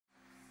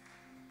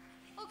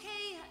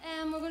Okay,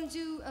 we're going to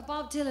do a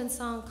Bob Dylan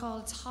song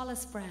called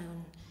Hollis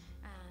Brown.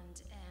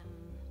 And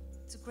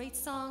it's a great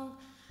song,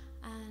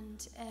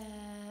 and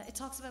it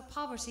talks about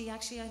poverty.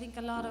 Actually, I think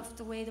a lot of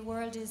the way the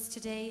world is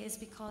today is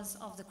because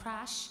of the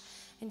crash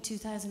in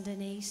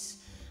 2008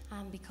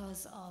 and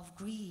because of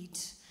greed.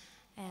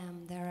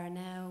 There are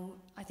now,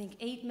 I think,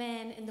 8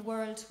 men in the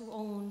world who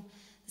own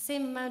the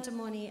same amount of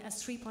money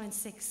as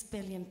 3.6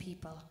 billion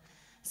people.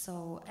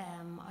 So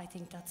I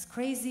think that's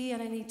crazy,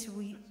 and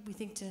we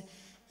think to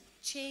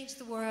change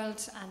the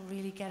world and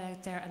really get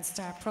out there and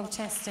start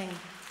protesting.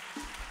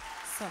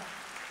 So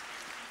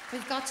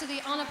we've got to the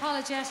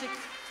unapologetic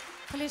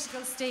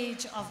political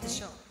stage of the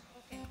show.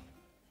 Okay, here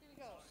we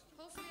go.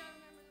 Hopefully I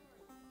remember the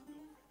words.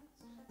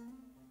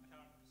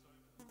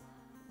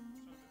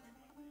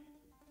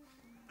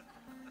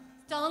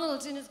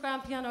 Donald in his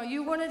grand piano. Are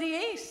you one of the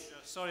 8?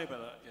 Yeah, sorry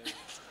about that. Yeah.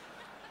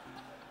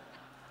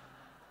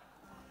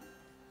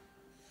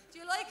 Do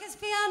you like his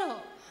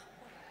piano?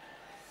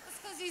 That's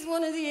because he's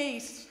one of the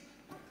 8.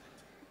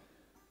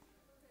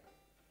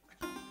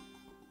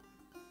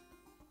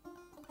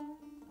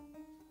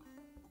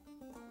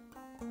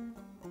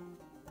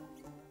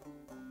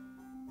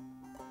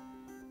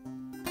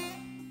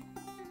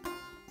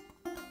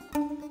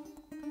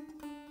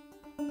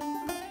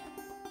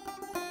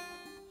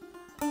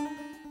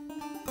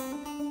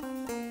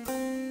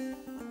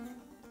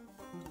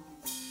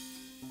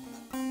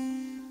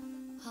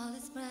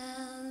 Hollis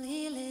Brown,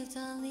 he lived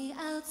on the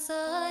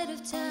outside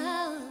of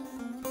town.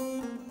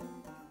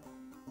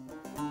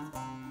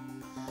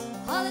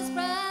 Hollis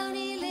Brown,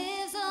 he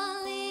lives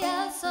on the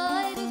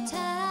outside of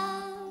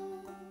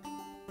town.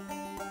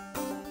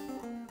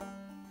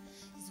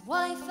 His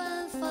wife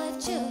and 5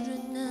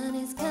 children and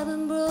his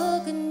cabin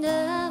broken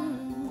down.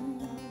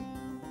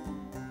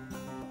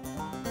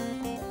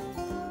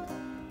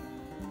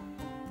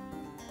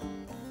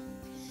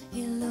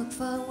 He looked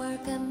for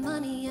work and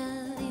money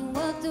and he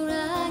walked the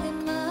ragged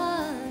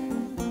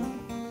mine.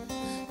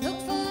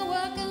 Looked for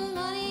work and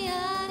money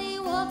and he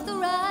walked the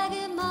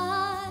ragged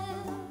mine.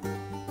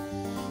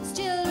 His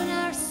children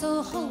are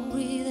so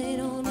hungry they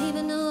don't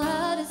even know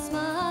how to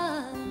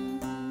smile.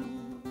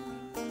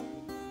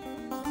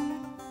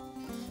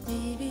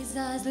 Baby's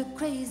eyes look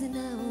crazy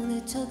now,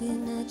 they're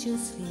tugging at your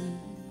sleeve.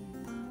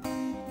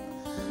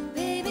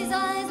 Baby's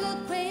eyes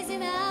look crazy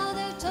now,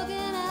 they're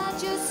tugging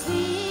at your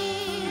sleeve.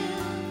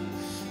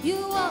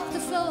 You walk the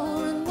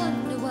floor and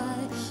wonder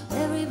why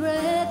every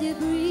breath you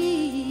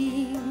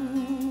breathe.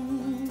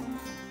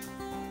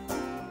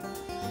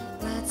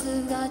 Rats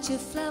have got your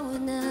flower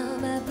now,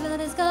 bad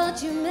blood has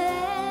got your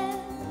man.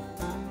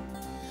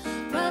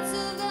 Rats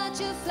have got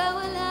your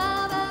flower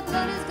now, bad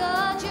blood has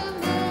got your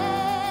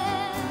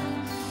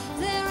man. Is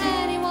there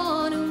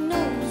anyone who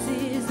knows?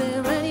 Is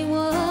there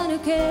anyone who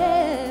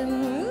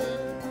can?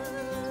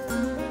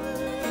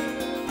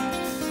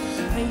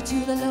 Pray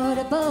to the Lord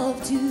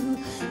above to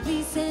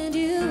please send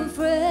you a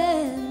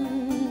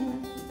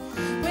friend.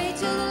 Pray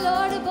to the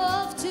Lord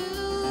above to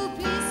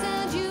please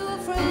send you a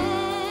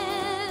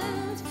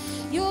friend.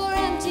 Your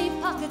empty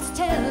pockets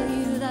tell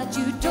you that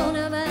you don't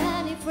have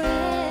any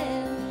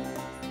friends.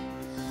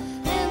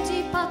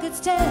 Empty pockets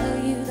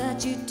tell you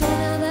that you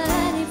don't have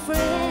any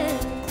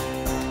friends.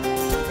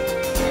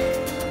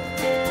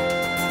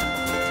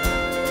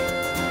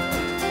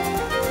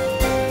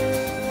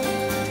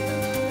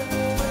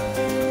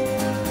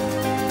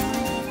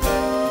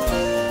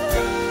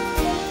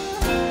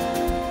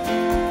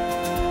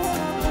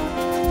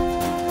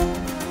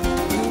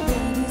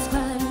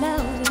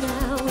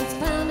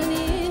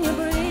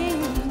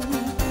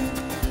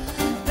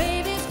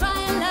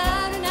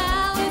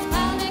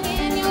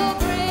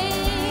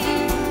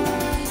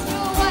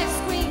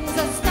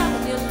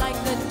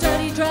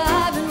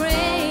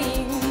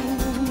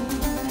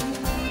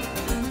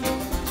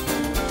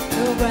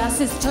 Grass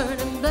is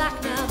turning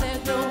black now,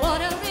 there's no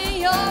water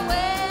in your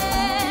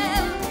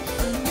well.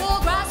 Your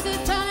grass is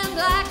turning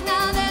black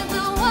now, there's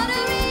no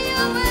water in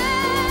your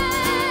well.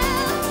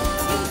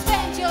 You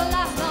spent your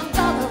last long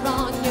dollar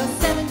on your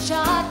 7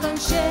 shotgun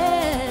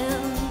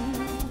shell.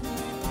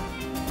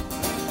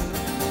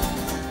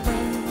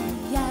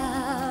 Way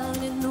out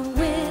in the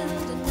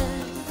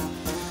wilderness,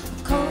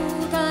 a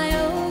cold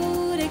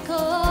coyote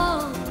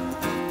called.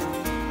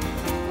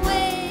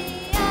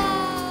 Way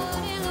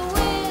out in the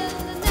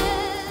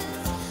wilderness,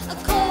 a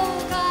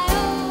cold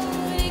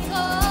coyote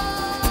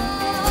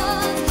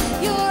calls.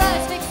 Your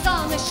eyes fixed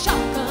on the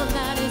shotgun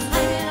that is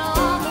hanging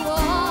on the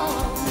wall.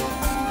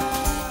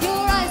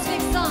 Your eyes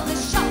fixed on the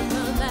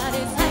shotgun that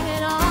is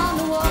hanging on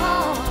the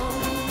wall.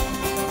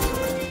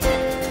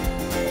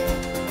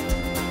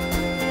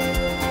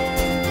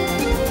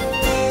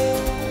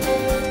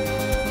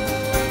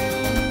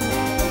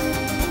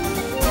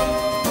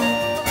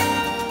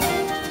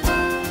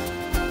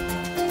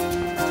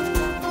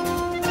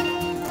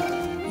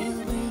 Your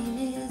brain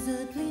is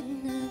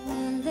a-bleeding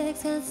and your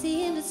legs can't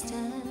seem to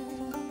stand.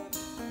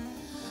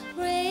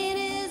 Brain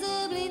is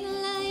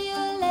a-bleeding and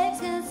your legs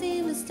can't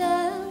seem to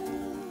stand.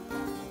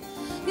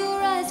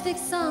 Your eyes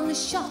fixed on the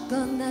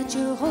shotgun that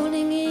you're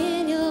holding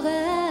in your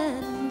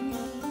hand.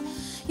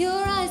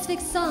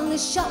 fix on the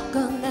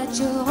shotgun that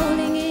you're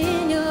holding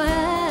in your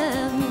hand.